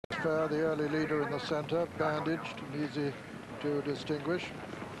Fair, the early leader in the centre, bandaged and easy to distinguish.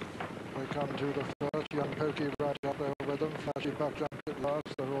 They come to the first. Young Pokey right up there with them. Flashy Buck jumped at last.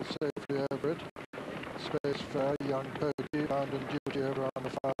 They're all safely over it. Space Fair, Young Pokey, Bound and Duty over on the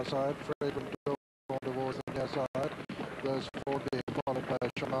far side. Fragrant Dawn towards the near side. Those four being followed by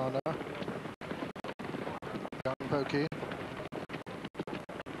Shamana. Young Pokey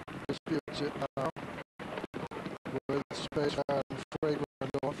disputes it now with Space Fair and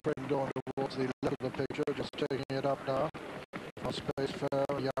Fragrant Dawn towards the left of the picture, just taking it up now. On Space Fair,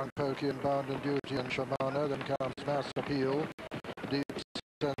 Young Pokey and Bound and Duty and Shamana. Then comes Mass Appeal, Deep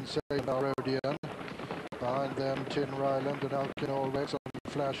Sensation, Rodian. Behind them, Tin Ryland and Arkle Rex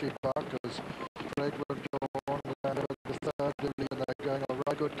and Flashy Buck as Fragrant Dawn and the third lead, and they're going a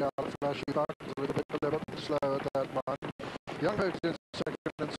right good gallop. Flashy Buck a little bit deliberate and slow at that one. Young Pokey in second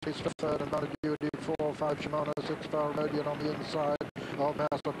and Space for third, and Bound and Duty 4, 5 Shamana, 6 Rodian on the inside of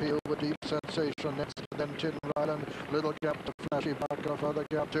Mass Appeal with Deep Sensation next, and then Tin Ryland, little gap to Flashy Buck, a further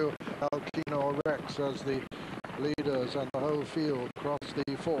gap to Arkle Rex as the leaders and the whole field cross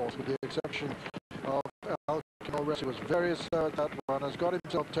the fourth, with the exception of Arkle Rex, who was very slow at that one, has got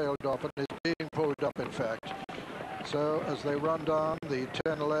himself tailed off and is being pulled up, in fact. So as they run down the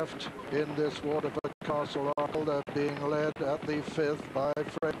 10 left in this Waterford Castle Arkle, they're being led at the fifth by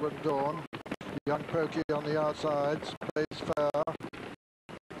Fragrant Dawn. Young Pokey on the outside, Space Fair.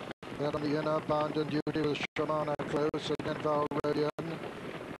 Then on the inner, Bound and Duty with Shamana close, again Valrodian.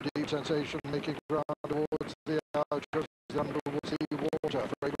 Deep Sensation making ground towards the outer, under sea water.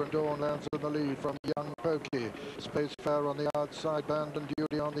 Fragrant Dawn lands in the lead from Young Pokey. Space Fair on the outside, Bound and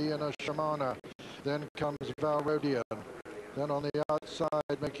Duty on the inner, Shamana. Then comes Valrodian. Then on the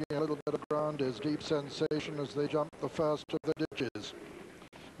outside, making a little bit of ground, is Deep Sensation as they jump the first of the ditches.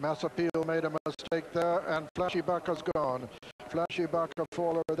 Mass Appeal made a mistake there, and Flashy Buck has gone. Flashy Buck, a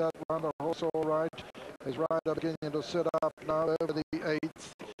faller of that one. The horse all right. His rider beginning to sit up now over the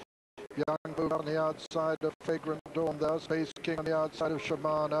eighth. Young Pokey on the outside of Fragrant Dawn there. Space King on the outside of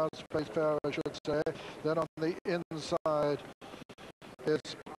Shamana. Space Fair, I should say. Then on the inside is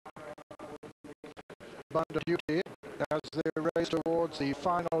Bound and Duty as they race towards the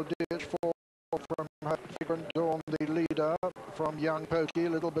final ditch. From Fragrant Dawn, the leader, from Young Pokey, a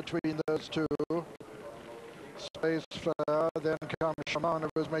little between those two. Space Fair, then comes Shamana,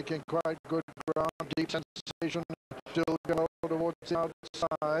 who's making quite good ground. Deep Sensation still go towards the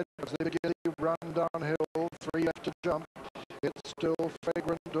outside as they begin to run downhill. 3 left to jump. It's still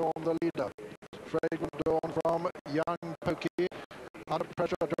Fragrant Dawn, the leader. Fragrant Dawn from Young Pokey, under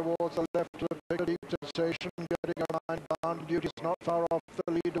pressure towards the left of the picture. Deep Sensation getting a line. Bound Duty is not far off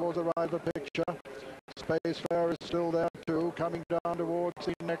the lead towards the right of the picture. Space Fair is still there too, coming down towards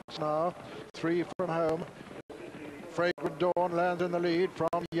the next now. 3 from home. Fragrant Dawn lands in the lead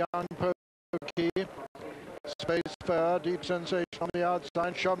from Young Pokey. Space Fair, Deep Sensation on the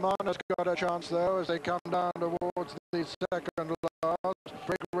outside. Shamana's got a chance though as they come down towards the second last.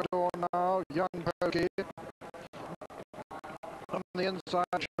 Fragrant Dawn now, Young Pokey. On the inside,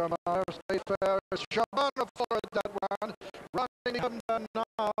 Shamana. Space Fair, Shamana followed that one. Running them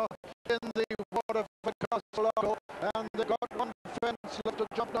now in the Waterford Castle Arkle, and they've got one fence left to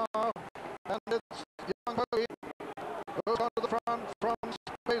jump now. And it's Young Pokey who's on to the front from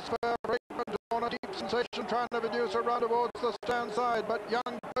Space Fair. Fragrant Dawn, a Deep Sensation trying to reduce a run towards the stand side, but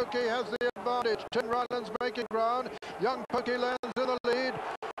Young Pokey has the advantage. Tin Ryland's making ground. Young Pokey lands in the lead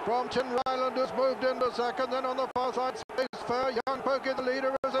from Tin Ryland, who's moved into second. Then on the far side, Space Fair. Young Pokey, the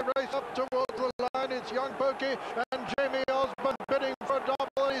leader, as they race up towards the line. It's Young Pokey and Jamie Osborne bidding for a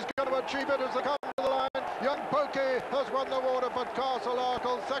double, and he's going to achieve it as they come to the line. Young Pokey has won the Waterford Castle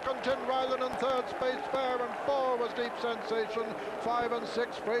Arkle. Second, Tin Ryland, and third, Space Fair, and 4 was Deep Sensation. 5 and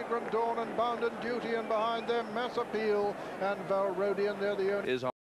 6, Fragrant Dawn and Bound and Duty, and behind them, Mass Appeal and Valrodian. They're the only.